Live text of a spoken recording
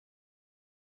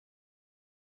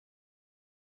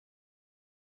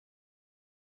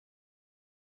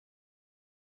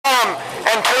Come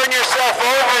and turn yourself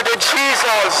over to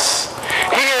Jesus.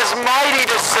 He is mighty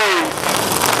to save.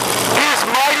 He is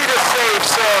mighty to save,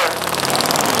 sir.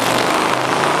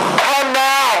 Come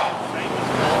now.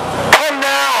 Come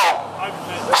now.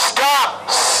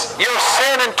 Stop your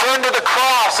sin and turn to the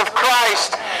cross of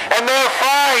Christ, and there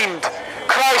find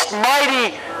Christ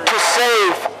mighty to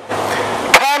save.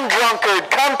 Come, drunkard.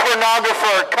 Come,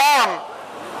 pornographer. Come,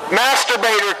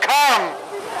 masturbator. Come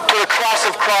to the cross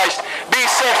of Christ. Be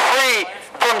set free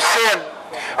from sin.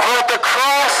 For at the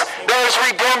cross there is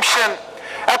redemption.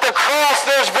 At the cross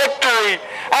there's victory.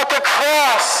 At the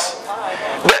cross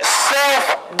that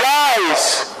self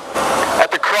dies.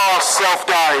 At the cross self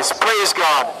dies. Praise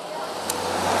God.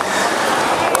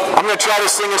 I'm going to try to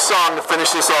sing a song to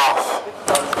finish this off.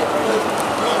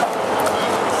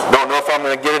 Don't know if I'm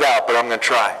going to get it out, but I'm going to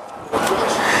try.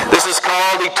 This is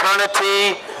called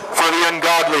Eternity for the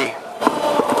Ungodly.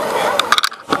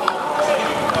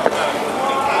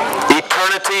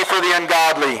 Eternity for the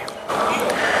ungodly.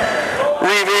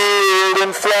 Revealed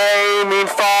in flaming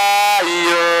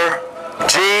fire,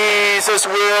 Jesus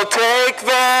will take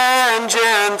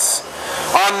vengeance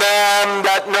on them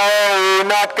that know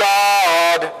not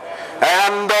God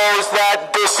and those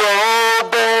that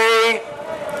disobey.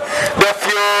 The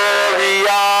fury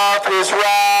of his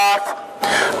wrath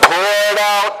poured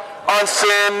out on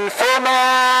sinful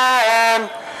man.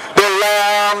 The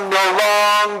Lamb no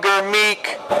longer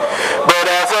meek, but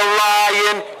as a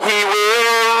lion he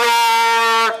will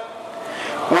roar.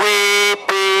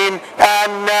 Weeping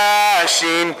and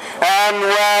gnashing and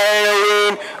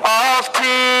wailing of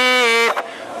teeth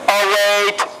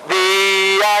await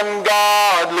the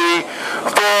ungodly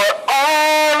for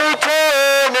all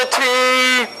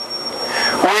eternity.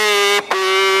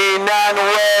 Weeping and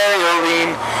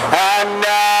wailing and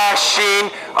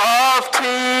gnashing of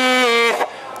teeth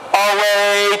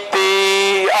await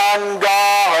the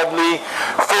ungodly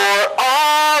for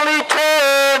all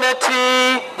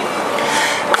eternity.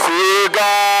 Fear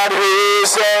God who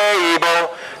is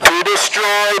able to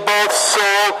destroy both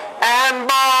soul and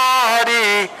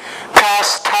body.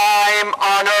 Pass time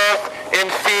on earth in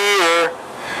fear.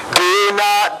 Do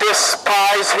not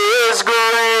despise his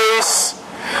grace.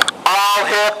 All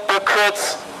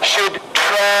hypocrites should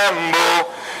tremble.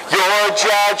 Your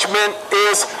judgment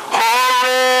is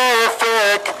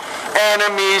horrific.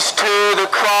 Enemies to the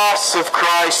cross of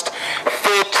Christ,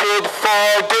 fitted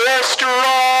for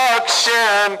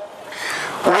destruction.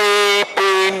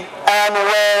 Weeping and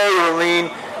wailing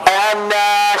and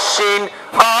gnashing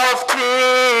of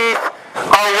teeth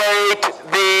await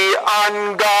the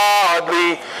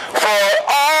ungodly for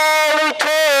all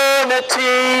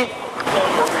eternity.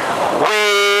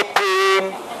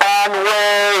 Weeping and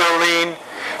wailing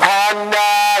and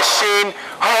gnashing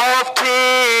of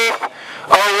teeth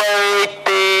await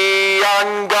the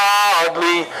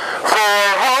ungodly for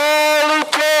all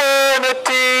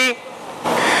eternity.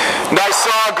 And I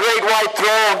saw a great white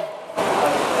throne,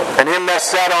 and him that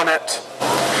sat on it,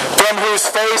 from whose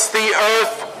face the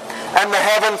earth and the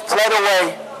heaven fled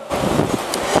away.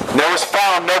 And there was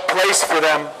found no place for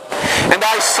them. And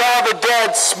I saw the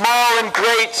dead, small and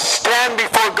great, stand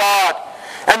before God.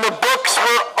 And the books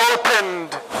were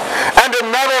opened. And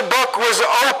another book was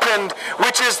opened,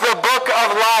 which is the book of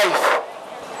life.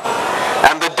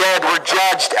 And the dead were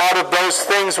judged out of those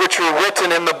things which were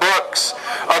written in the books,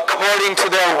 according to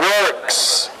their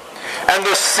works. And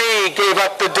the sea gave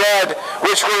up the dead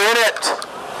which were in it.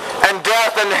 And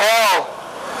death and hell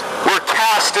were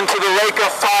cast into the lake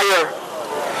of fire.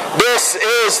 This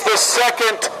is the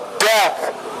second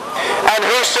death. And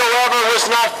whosoever was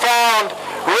not found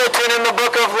written in the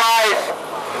book of life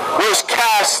was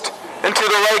cast into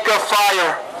the lake of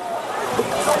fire.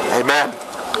 Amen.